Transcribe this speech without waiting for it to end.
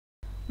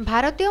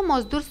भारतीय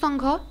मजदूर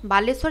संघ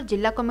बालेश्वर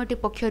जिला कमिटी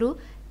पक्षरु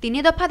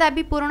 3 दफा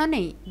दाबी पूरण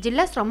नहीं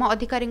जिला श्रम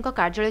अधिकारी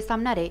कार्यालय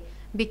सामने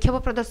विक्षोभ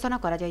प्रदर्शन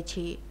करा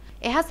जायछि।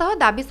 एहा सह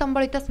दाबी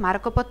संबलित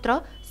स्मारकपत्र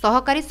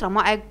सहकारी श्रम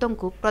आयुक्त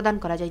को प्रदान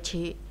करा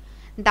जायछि।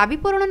 दाबी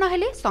पूरण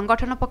नहेले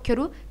संगठन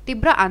पक्षरु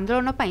तीव्र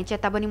आंदोलन पर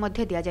चेतावनी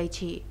मध्य दिया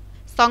जायछि।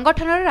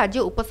 संगठनर राज्य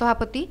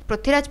उपसभापति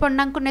पृथ्वीराज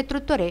पंडा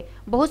नेतृत्व में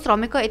बहु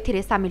श्रमिक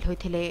एथिरे सामिल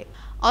होइथिले।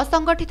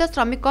 असंगठित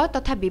श्रमिक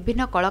तथा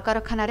विभिन्न कल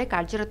कारखाना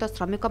कार्यरत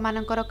श्रमिक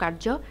मानकर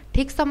कार्य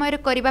ठीक समय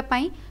करबा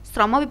पई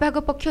श्रम विभाग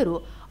पक्षरु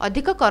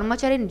अधिक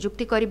कर्मचारी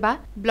नियुक्ति करबा,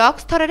 ब्लॉक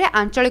स्तर में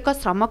आंचलिक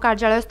श्रम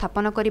कार्यालय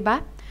स्थापन करबा,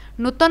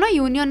 नूतन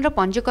यूनियन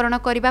पंजीकरण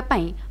करबा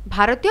पई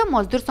भारतीय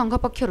मजदूर संघ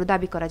पक्षरु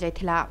दाबी करा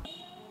जायथिला।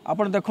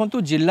 आपण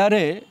देखंतु जिल्ला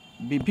रे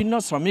विभिन्न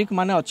श्रमिक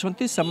माने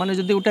अछंती, सेमाने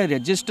जदि गोटे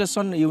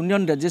रेजिस्ट्रेशन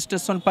यूनियन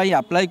रेजिस्ट्रेशन पाई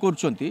अप्लाई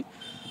करछंती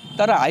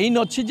तार आईन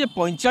अछि जे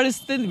 45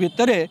 दिन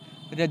भितरे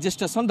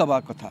रेजिस्ट्रेशन दबा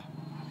कथा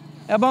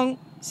एवं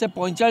से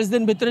 45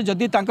 दिन भितर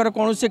जदि तांकर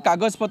कोनोसी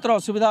कागज पत्र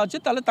असुविधा अछि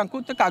ताले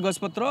तांको ते कागज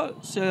पत्र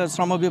से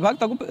श्रम विभाग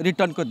ताको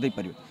रिटर्न कर दे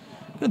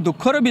परिबे।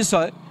 दुखर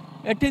विषय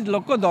एठी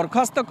लोक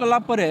दरखास्त कला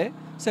परे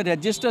से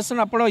रेजिस्ट्रेशन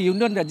आपण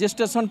यूनियन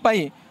रेजिस्ट्रेशन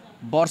पाई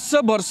वर्ष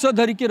वर्ष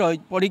धरिकी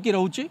पड़ी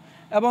रोचे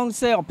एवं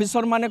से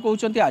ऑफिसर माने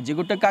कहउछंती आज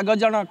गोटे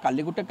कागज आण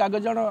काली गोटे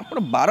कागज आण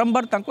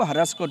बारंबार तांको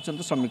हरास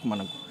करछंती श्रमिक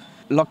मानक।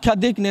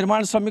 लक्षाधिक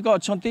निर्माण श्रमिक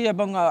अछंती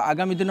एवं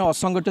आगामी दिन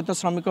असंगठित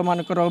श्रमिक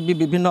मानकर भी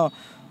विभिन्न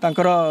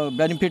तांकर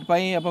बेनिफिट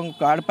पाई एवं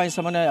कार्ड पाई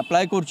से माने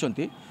अप्लाई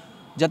करछंती।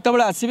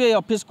 जतेबेले आसीबे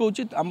ऑफिस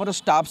कहउछि हमर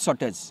स्टाफ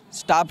शॉर्टेज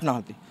स्टाफ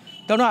नहती,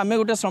 तेणु आमे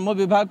गोटे श्रम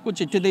विभाग को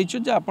चिट्ठी देइछु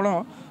जे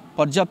आपण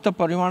पर्याप्त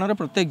परिमाण रे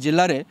प्रत्येक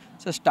जिल्ला रे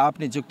से स्टाफ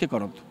नियुक्ति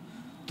करंतु।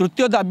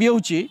 तृतीय दाबी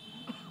होछि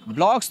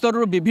ब्लॉक स्तर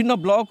रो विभिन्न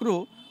ब्लॉक रो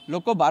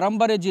लोक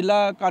बारंबार जिला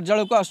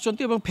कार्यालय को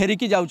आसुचंती एवं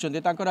फेरिकी जाउचंती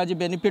तांकर आज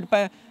बेनिफिट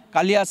पाए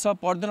काली आस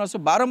परदिन आस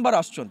बारंबार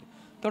आसुचंती।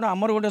 तेणु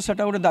आमर गोटे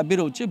सेटा गोटे दाबी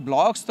रोचे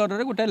ब्लॉक स्तर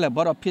में गोटे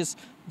लेबर ऑफिस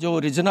जो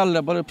रीजनल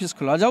लेबर ऑफिस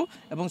खोला जाऊ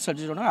एवं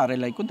सेठी जण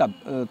आरएलआई को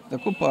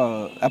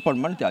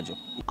अपॉइंटमेंट दिया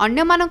जाऊ।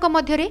 अन्य मानक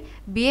मध्यरे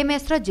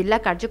बीएमएस रो जिला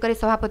कार्यकारी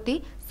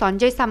सभापति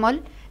संजय सामल,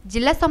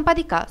 जिला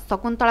संपादिका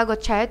शकुंतला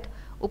गच्छायत,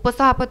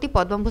 उपसभापति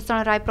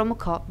पद्मभूषण राय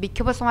प्रमुख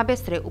विक्षोभ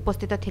समावेश रे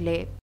उपस्थित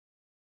थिले।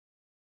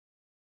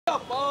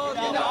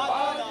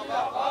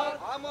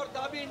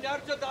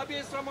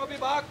 श्रम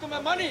विभाग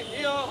तुम्हें मानी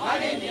नियो,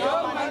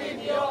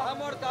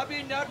 हमर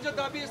दाबी न्याय्य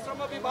दाबी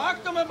श्रम विभाग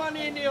तुम्हें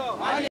मानी नियो।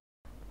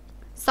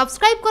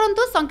 सब्सक्राइब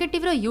करंतु संकेत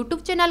टीवी रो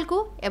यूट्यूब चैनल को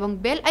एवं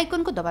बेल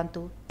आइकन को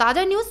दबांतु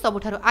ताजा न्यूज़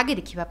सबुठारु आगे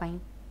देखिबा पई।